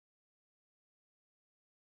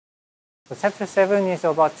So chapter 7 is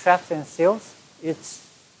about traps and seals. It's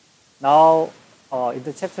now in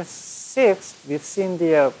the chapter 6, we've seen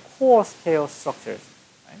the core scale structures,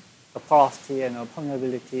 right? The porosity and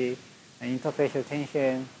permeability and interfacial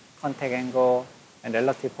tension, contact angle, and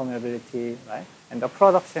relative permeability, right? And the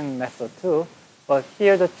production method too. But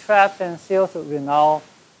here the traps and seals will now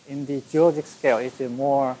in the geologic scale. It's a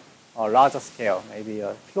more larger scale, maybe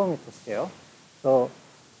a kilometer scale. So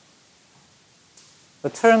the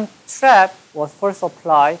term trap was first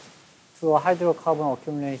applied to a hydrocarbon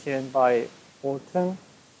accumulation by Bolton,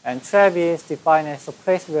 and trap is defined as a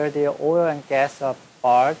place where the oil and gas are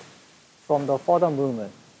barred from the further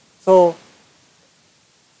movement. So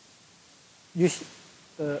if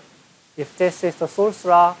this is the source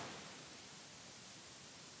rock,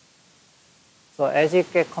 so as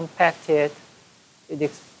it gets compacted, it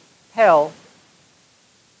expels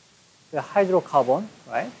the hydrocarbon,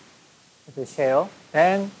 right? The shale.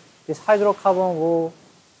 Then this hydrocarbon will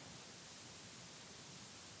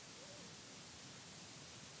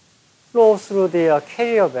flow through the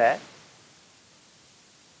carrier bed,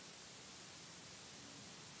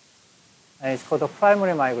 and it's called the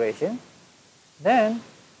primary migration. Then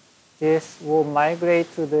this will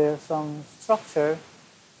migrate to some structure,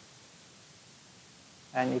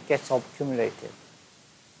 and it gets accumulated,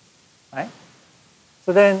 right?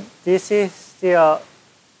 So then this is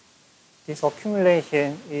this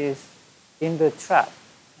accumulation is in the trap.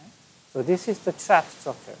 Right? So this is the trap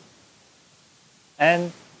structure.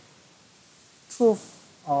 And to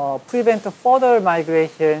prevent the further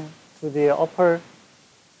migration to the upper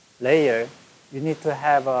layer, you need to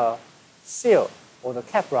have a seal or the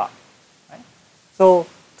cap rock. Right? So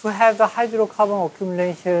to have the hydrocarbon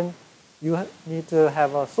accumulation, you need to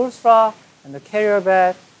have a source rock and the carrier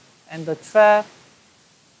bed and the trap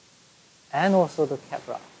and also the cap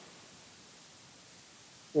rock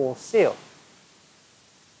or seal.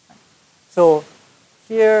 So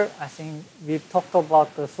here, I think we've talked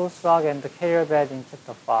about the source rock and the carrier bed in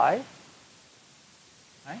chapter 5,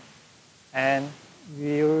 right? And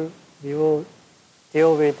we will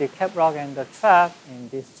deal with the cap rock and the trap in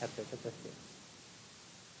this chapter, chapter 6.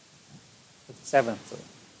 Chapter 7, sorry.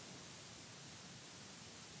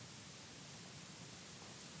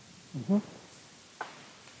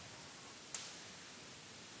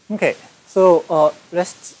 Okay, so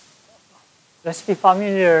let's be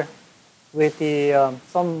familiar with the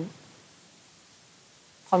some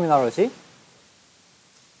terminology.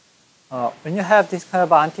 When you have this kind of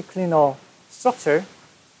anticlinal structure,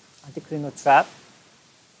 anticlinal trap,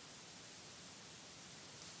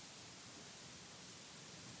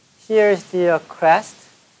 here is the crest.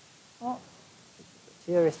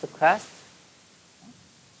 Here is the crest,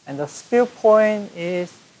 and the spill point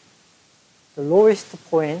is the lowest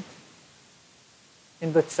point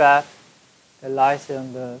in the trap that lies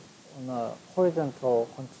on a horizontal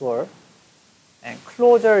contour, and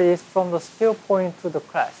closure is from the spill point to the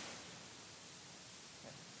crest.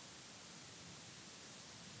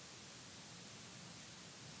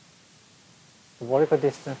 The vertical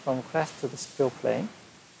distance from crest to the spill plane.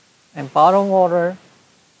 And bottom water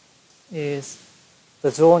is the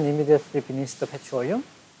zone immediately beneath the petroleum,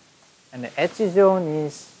 and the edge zone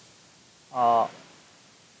is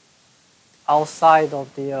outside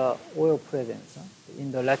of the oil presence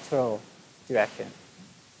in the lateral direction.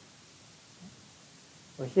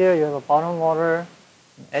 So here you have a bottom water,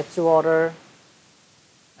 edge water,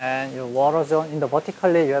 and your water zone. In the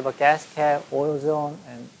vertically you have a gas cap, oil zone,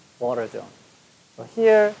 and water zone. So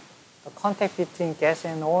here the contact between gas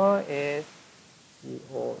and oil is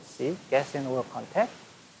GOC, gas and oil contact.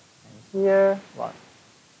 And here, what?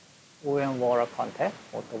 Oil and water contact,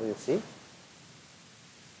 or WC.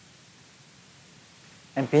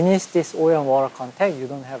 And beneath this oil and water contact, you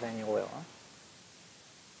don't have any oil. Huh?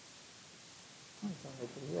 It's over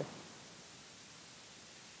here.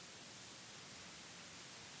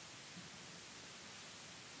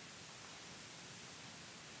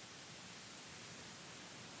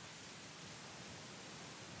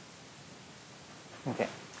 Okay.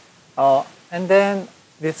 And then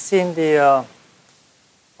we've seen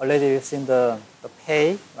already we've seen the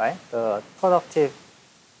pay, right? The productive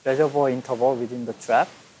reservoir interval within the trap.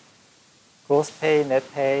 Gross pay, net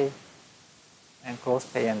pay, and gross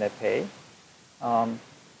pay and net pay.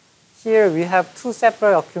 Here we have two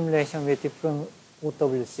separate accumulations with different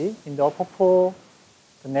OWC. In the upper pool,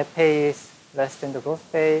 the net pay is less than the gross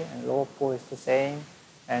pay, and lower pool is the same.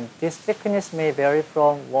 And this thickness may vary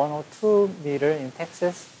from 1 or 2 meters in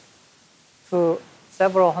Texas to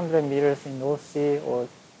several hundred meters in North Sea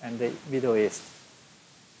and the Middle East.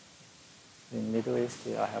 In Middle East,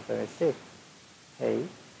 I have very thick pay.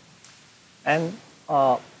 And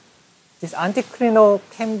this anticlinal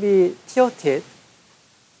can be tilted.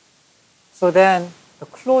 So then the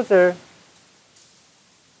closure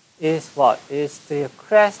is what? Is the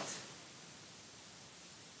crest,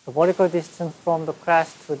 the vertical distance from the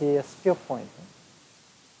crest to the spear point,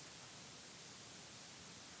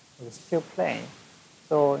 the spear plane.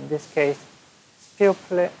 So in this case, spear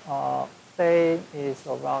plane is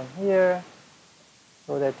around here,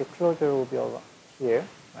 so that the closure will be around here,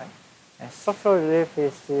 right? And structural relief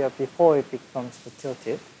is the before it becomes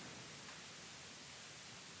tilted.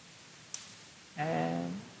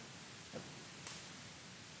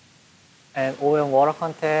 And oil and water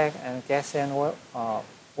contact and gas and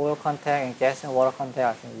oil contact and gas and water contact,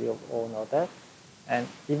 I think we all know that. And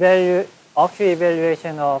accurate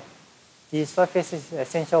evaluation of these surfaces is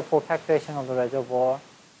essential for calculation of the reservoir,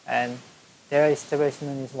 and their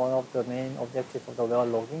establishment is one of the main objectives of the well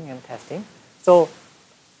logging and testing. So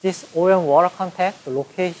this oil and water contact, the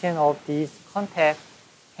location of these contacts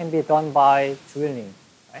can be done by drilling,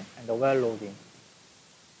 right? And the well logging.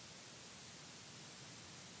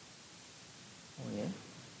 Only.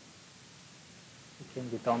 It can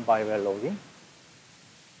be done by well logging.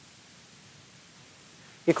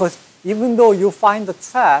 Because even though you find the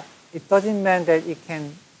trap, it doesn't mean that it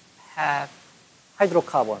can have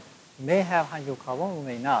hydrocarbon. It may have hydrocarbon or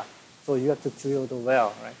may not. So you have to drill the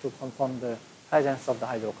well, right, to confirm the presence of the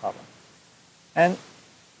hydrocarbon. And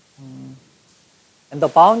the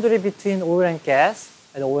boundary between oil and gas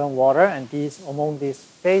and oil and water, and among these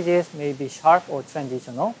phases may be sharp or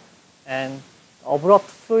transitional. And abrupt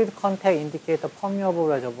fluid contact indicates a permeable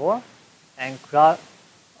reservoir, and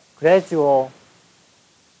gradual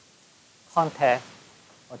contact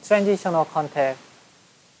or transitional contact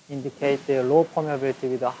indicate the low permeability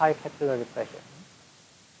with a high capillary pressure.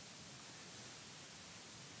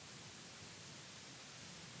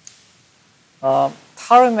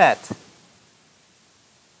 Tar mat.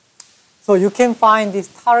 So you can find this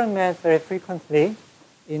tar mat very frequently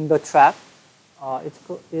in the trap.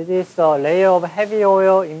 It is a layer of heavy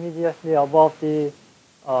oil immediately above the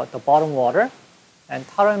bottom water. And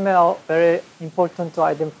tar mat are very important to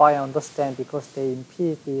identify and understand because they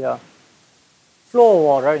impede the flow of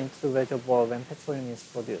water into the reservoir when petroleum is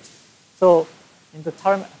produced. So in the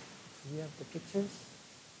tar mat, do we have the pictures?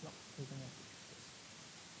 No, we don't have the pictures.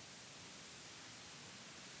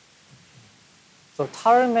 So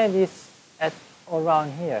tar mat is at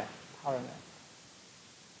around here, tar mat.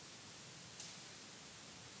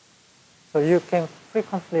 So you can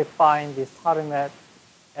frequently find this tar mat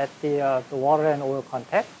at the water and oil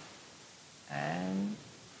contact. And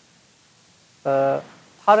the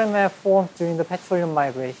tar mat formed during the petroleum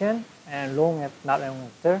migration, and not long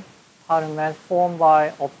after, tar mat formed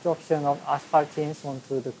by absorption of asphaltenes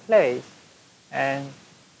onto the clays. And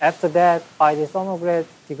after that, by the thermal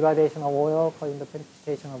degradation of oil causing the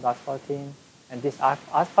precipitation of asphaltene, and this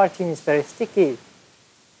asphaltene is very sticky,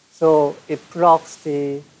 so it blocks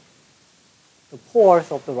the pores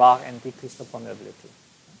of the rock and decreases the permeability.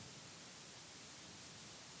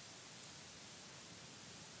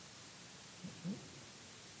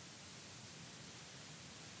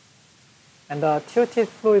 And the tilted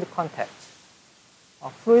fluid contact.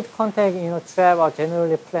 Fluid contact in a trap are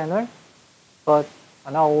generally planar, but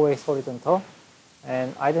are not always horizontal.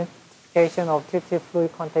 And identification of tilted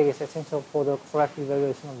fluid contact is essential for the correct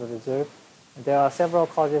evaluation of the reserve. And there are several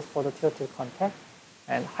causes for the tilted contact.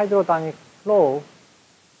 And hydrodynamic flow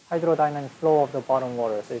of the bottom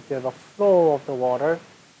water. So if you have a flow of the water,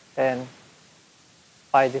 then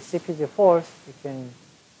by the CPG force, you can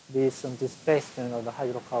lead some displacement of the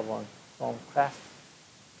hydrocarbon from crest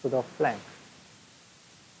to the flank.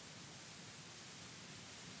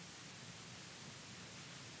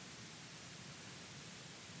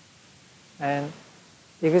 And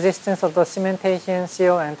the existence of the cementation,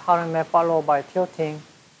 seal, and tar mat followed by tilting,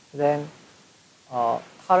 then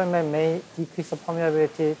tar mat may decrease the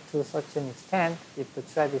permeability to such an extent. If the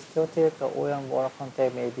trap is tilted, the oil and water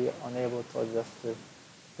contact may be unable to adjust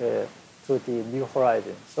to the new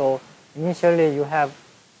horizon. So initially you have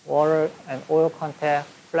water and oil contact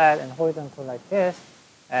flat and horizontal like this,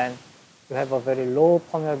 and you have a very low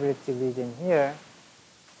permeability region here,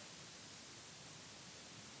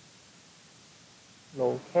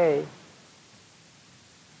 low K,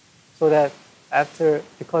 so that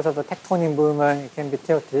because of the tectonic movement, it can be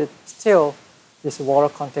tilted. Still, this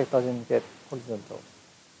water contact doesn't get horizontal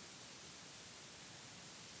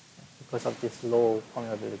because of this low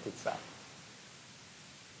permeability trap.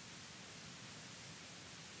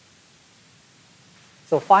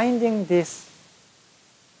 So finding the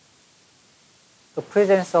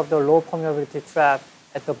presence of the low permeability trap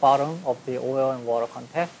at the bottom of the oil and water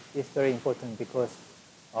contact is very important because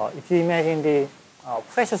if you imagine the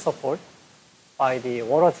pressure support by the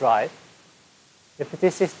water drive, if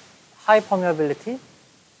this is high permeability,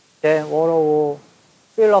 then water will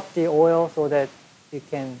fill up the oil so that it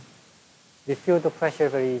can refill the pressure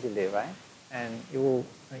very easily, right? And it will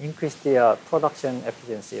increase the production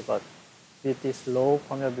efficiency. But with this low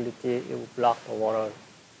permeability, it will block the water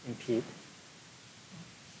impede,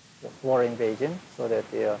 water invasion, so that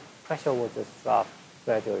the pressure will just drop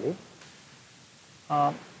gradually.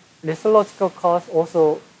 Lithological cause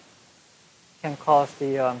also can cause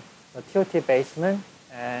the tilted basement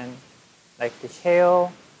and like the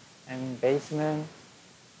shale and basement,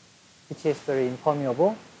 which is very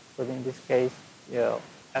impermeable. So in this case,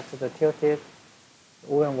 after the tilted,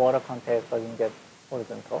 the oil and water contact doesn't get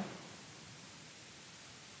horizontal.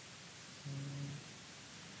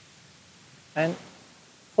 And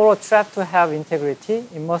for a trap to have integrity,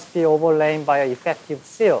 it must be overlain by an effective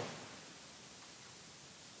seal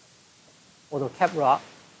or the cap rock.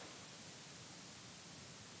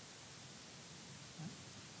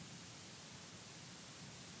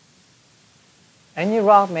 Any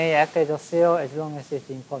rock may act as a seal as long as it's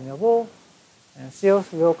impermeable, and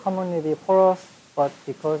seals will commonly be porous, but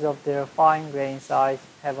because of their fine grain size,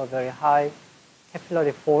 have a very high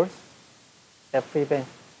capillary force that prevents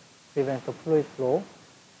the fluid flow.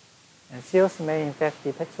 And seals may in fact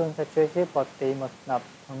be petroleum saturated, but they must not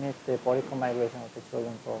permit the vertical migration of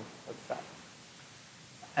petroleum from the trap.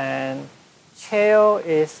 And shale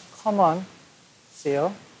is common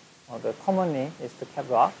seal, or the commonly is the cap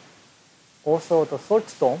rock. Also, the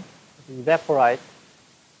salt dome evaporate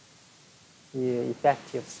the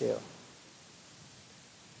effective seal.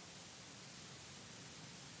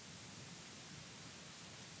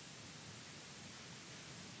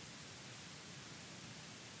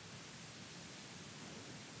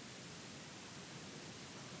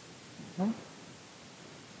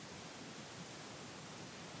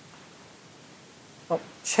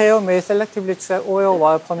 Shale may selectively trap oil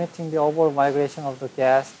while permitting the overall migration of the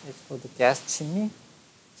gas. It's called the gas chimney.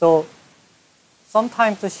 So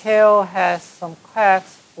sometimes the shale has some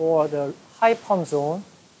cracks for the high pump zone.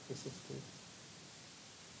 This is the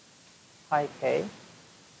high K.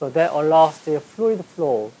 So that allows the fluid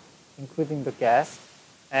flow, including the gas.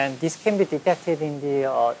 And this can be detected in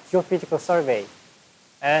the geophysical survey.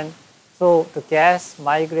 And so the gas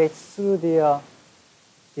migrates through the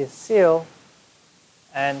seal.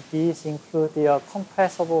 And these include the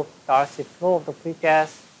compressible Darcy flow of the free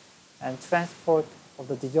gas and transport of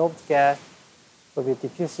the dissolved gas to be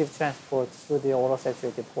diffusive transport through the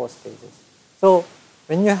autosaturated pore stages. So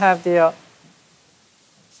when you have the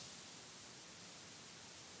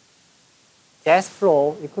gas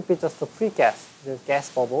flow, it could be just a free gas, the gas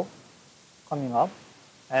bubble coming up,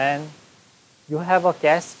 and you have a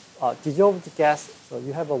gas, dissolved gas, so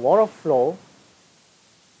you have a water flow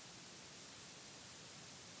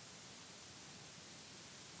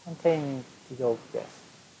containing dissolved gas.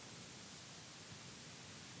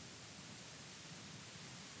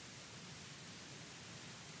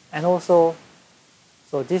 And also,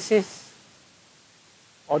 so this is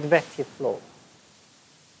advective flow.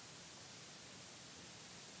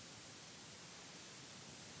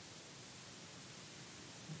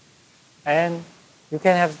 And you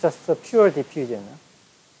can have just a pure diffusion.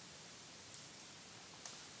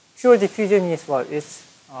 Pure diffusion is what? It's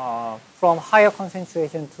from higher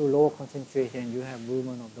concentration to lower concentration, you have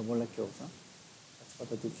movement of the molecules. That's what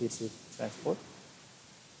the diffusive transport.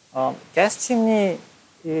 Gas chimney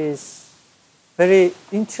is very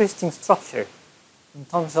interesting structure in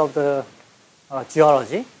terms of the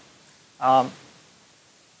geology.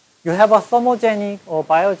 You have a thermogenic or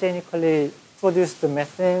biogenically produced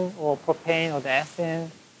methane or propane or the ethane,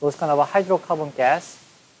 those kind of a hydrocarbon gas.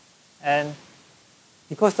 And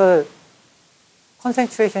because the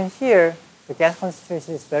concentration here, the gas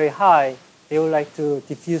concentration is very high, they would like to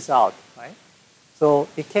diffuse out, right? So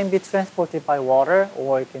it can be transported by water,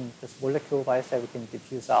 or it can just molecule by itself, it can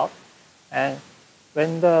diffuse out. And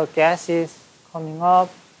when the gas is coming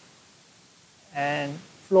up and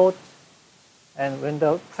float, and when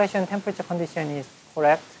the pressure and temperature condition is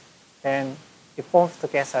correct, then it forms the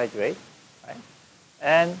gas hydrate, right?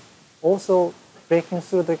 And also breaking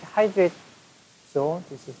through the hydrate zone,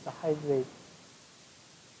 this is the hydrate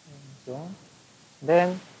zone,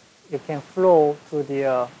 then it can flow to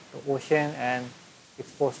the ocean and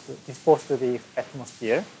dispose to the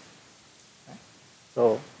atmosphere. Okay?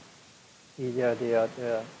 So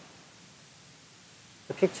the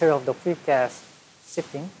picture of the free gas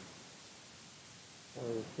sitting, or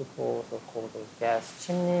people also call the gas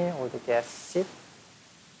chimney or the gas ship.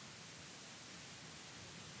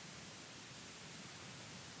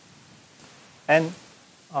 And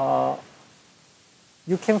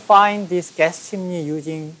you can find this gas chimney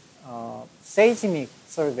using seismic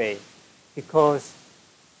survey because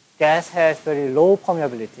gas has very low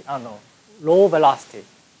permeability, low velocity,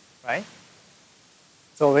 right?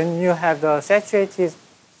 So when you have the saturated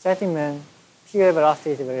sediment, pure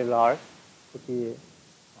velocity is very large, could be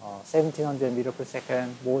 1700 meter per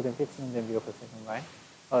second, more than 1500 meter per second, right?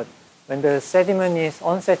 But when the sediment is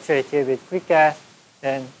unsaturated with free gas,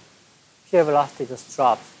 then pure velocity just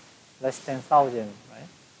drops, less than 1000, right?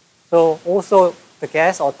 So also the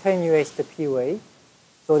gas attenuates the P wave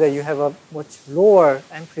so that you have a much lower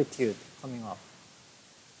amplitude coming up.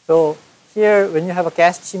 So here, when you have a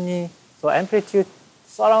gas chimney, so amplitude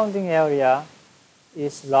surrounding area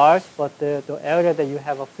is large, but the area that you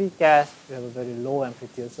have a free gas, you have a very low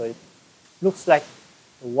amplitude, so it looks like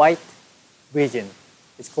a white region.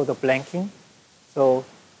 It's called a blanking. So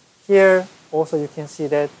here also you can see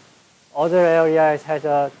that other areas has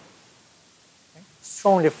a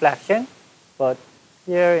strong reflection, but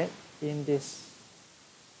here in this,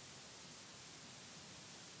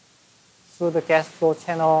 through the gas flow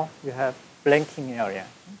channel, you have blanking area.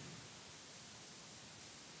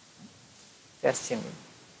 Gas chimney.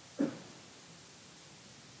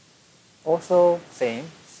 Also same,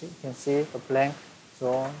 you can see the blank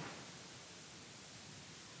zone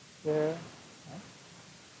here.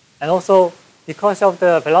 And also, because of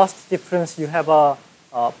the velocity difference, you have a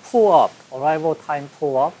pull up, arrival time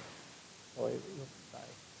pull up. So it looks like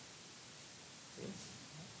this.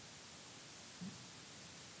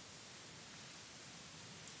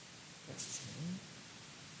 Gas chimney.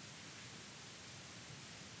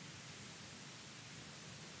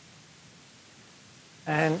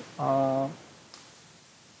 And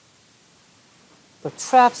the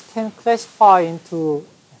traps can classify into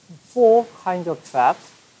 4 kinds of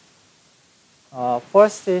traps.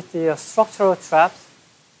 First is the structural traps.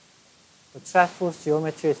 The trap whose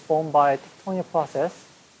geometry is formed by tectonic process,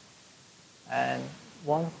 and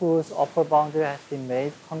one whose upper boundary has been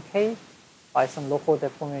made concave by some local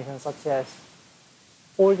deformation such as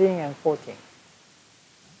folding and faulting.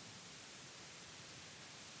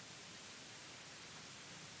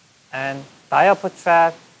 And diaper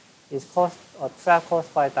trap is a trap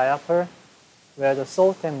caused by diaper, where the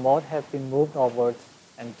salt and mud have been moved upward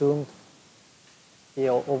and doomed the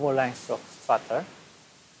overlying strata.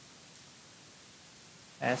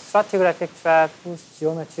 And stratigraphic trap, whose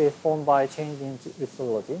geometry is formed by change in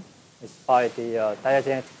lithology, is by the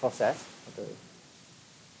diagenetic process of the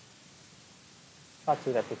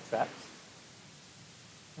stratigraphic traps.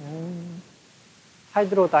 And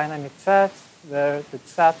hydrodynamic traps, where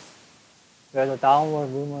the downward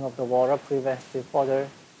movement of the water prevents the further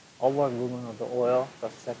upward movement of the oil,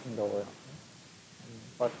 thus trapping the oil.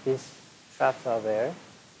 But these traps are rare,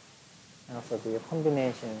 and also the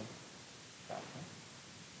combination traps.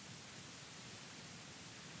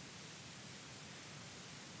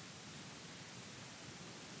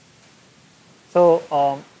 So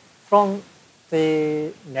from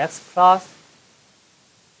the next class,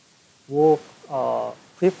 we'll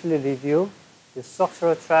briefly review the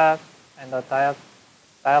structural trap and the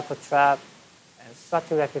diaper trap and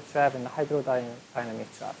stratigraphic trap and the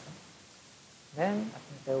hydrodynamic trap. Then I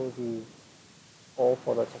think that will be all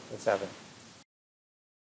for the chapter 7.